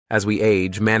As we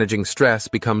age, managing stress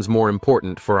becomes more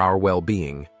important for our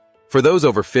well-being. For those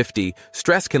over 50,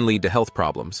 stress can lead to health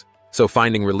problems, so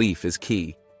finding relief is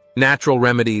key. Natural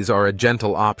remedies are a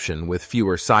gentle option with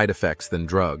fewer side effects than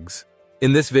drugs.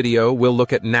 In this video, we'll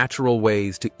look at natural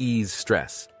ways to ease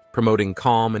stress, promoting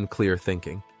calm and clear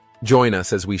thinking. Join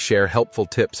us as we share helpful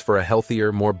tips for a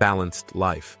healthier, more balanced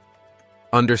life.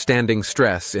 Understanding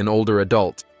stress in older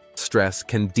adults. Stress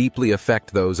can deeply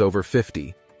affect those over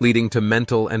 50, leading to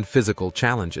mental and physical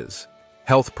challenges.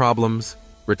 Health problems,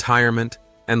 retirement,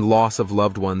 and loss of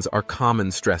loved ones are common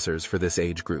stressors for this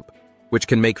age group, which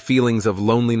can make feelings of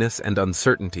loneliness and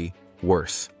uncertainty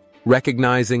worse.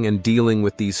 Recognizing and dealing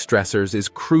with these stressors is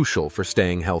crucial for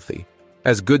staying healthy,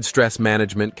 as good stress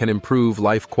management can improve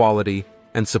life quality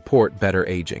and support better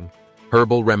aging.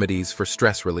 Herbal remedies for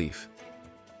stress relief.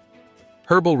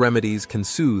 Herbal remedies can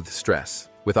soothe stress,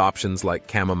 with options like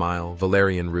chamomile,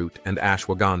 valerian root, and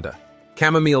ashwagandha.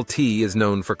 Chamomile tea is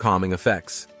known for calming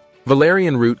effects.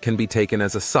 Valerian root can be taken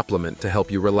as a supplement to help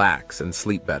you relax and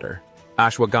sleep better.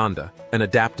 Ashwagandha, an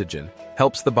adaptogen,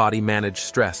 helps the body manage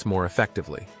stress more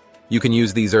effectively. You can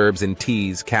use these herbs in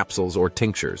teas, capsules, or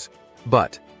tinctures.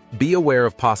 But be aware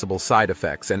of possible side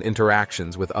effects and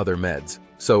interactions with other meds,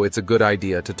 so it's a good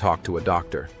idea to talk to a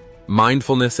doctor.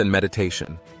 Mindfulness and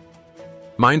meditation.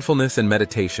 Mindfulness and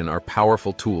meditation are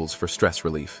powerful tools for stress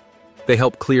relief. They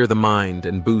help clear the mind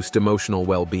and boost emotional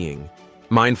well-being.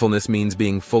 Mindfulness means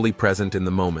being fully present in the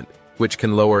moment, which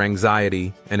can lower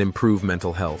anxiety and improve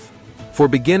mental health. For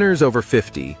beginners over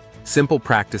 50, simple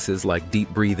practices like deep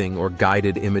breathing or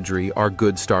guided imagery are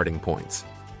good starting points.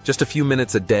 Just a few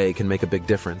minutes a day can make a big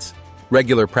difference.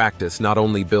 Regular practice not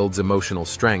only builds emotional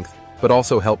strength, but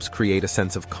also helps create a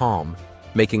sense of calm,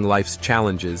 making life's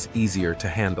challenges easier to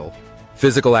handle.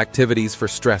 Physical activities for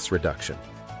stress reduction.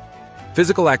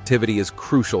 Physical activity is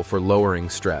crucial for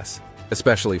lowering stress,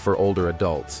 especially for older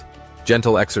adults.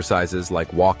 Gentle exercises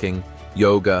like walking,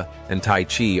 yoga, and Tai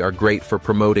Chi are great for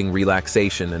promoting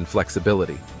relaxation and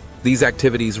flexibility. These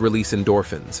activities release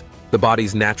endorphins, the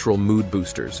body's natural mood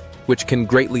boosters, which can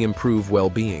greatly improve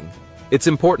well-being. It's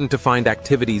important to find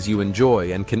activities you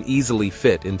enjoy and can easily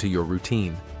fit into your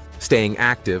routine. Staying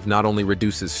active not only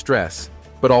reduces stress,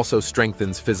 but also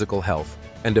strengthens physical health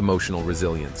and emotional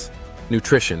resilience.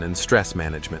 Nutrition and stress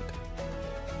management.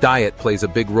 Diet plays a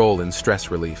big role in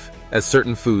stress relief, as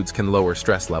certain foods can lower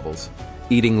stress levels.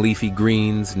 Eating leafy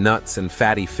greens, nuts, and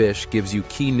fatty fish gives you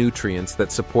key nutrients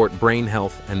that support brain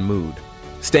health and mood.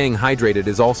 Staying hydrated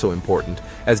is also important,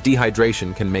 as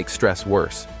dehydration can make stress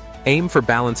worse. Aim for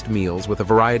balanced meals with a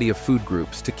variety of food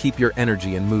groups to keep your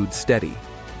energy and mood steady.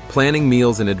 Planning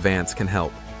meals in advance can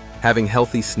help. Having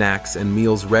healthy snacks and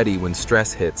meals ready when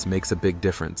stress hits makes a big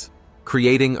difference.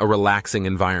 Creating a relaxing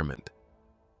environment.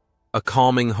 A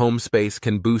calming home space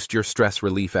can boost your stress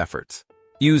relief efforts.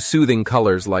 Use soothing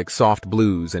colors like soft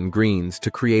blues and greens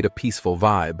to create a peaceful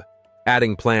vibe.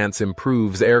 Adding plants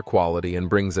improves air quality and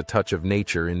brings a touch of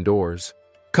nature indoors.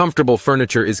 Comfortable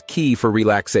furniture is key for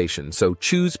relaxation, so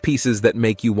choose pieces that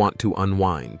make you want to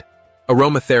unwind.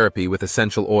 Aromatherapy with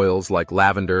essential oils like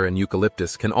lavender and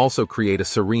eucalyptus can also create a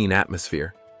serene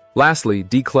atmosphere. Lastly,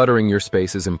 decluttering your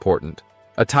space is important.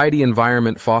 A tidy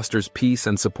environment fosters peace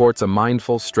and supports a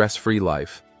mindful, stress-free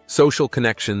life. Social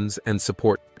connections and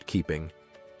support keeping.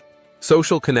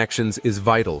 Social connections is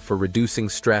vital for reducing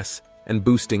stress and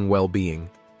boosting well-being.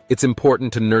 It's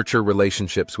important to nurture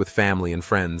relationships with family and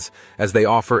friends, as they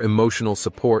offer emotional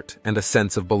support and a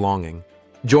sense of belonging.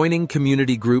 Joining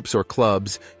community groups or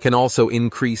clubs can also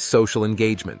increase social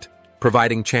engagement,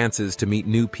 providing chances to meet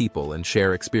new people and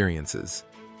share experiences.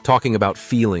 Talking about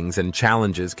feelings and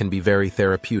challenges can be very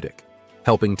therapeutic,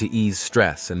 helping to ease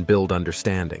stress and build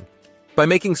understanding. By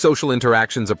making social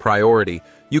interactions a priority,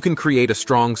 you can create a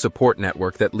strong support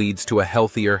network that leads to a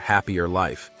healthier, happier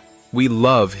life. We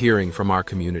love hearing from our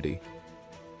community.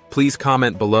 Please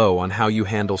comment below on how you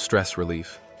handle stress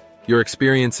relief. Your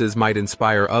experiences might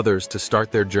inspire others to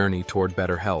start their journey toward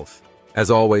better health. As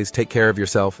always, take care of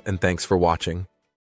yourself and thanks for watching.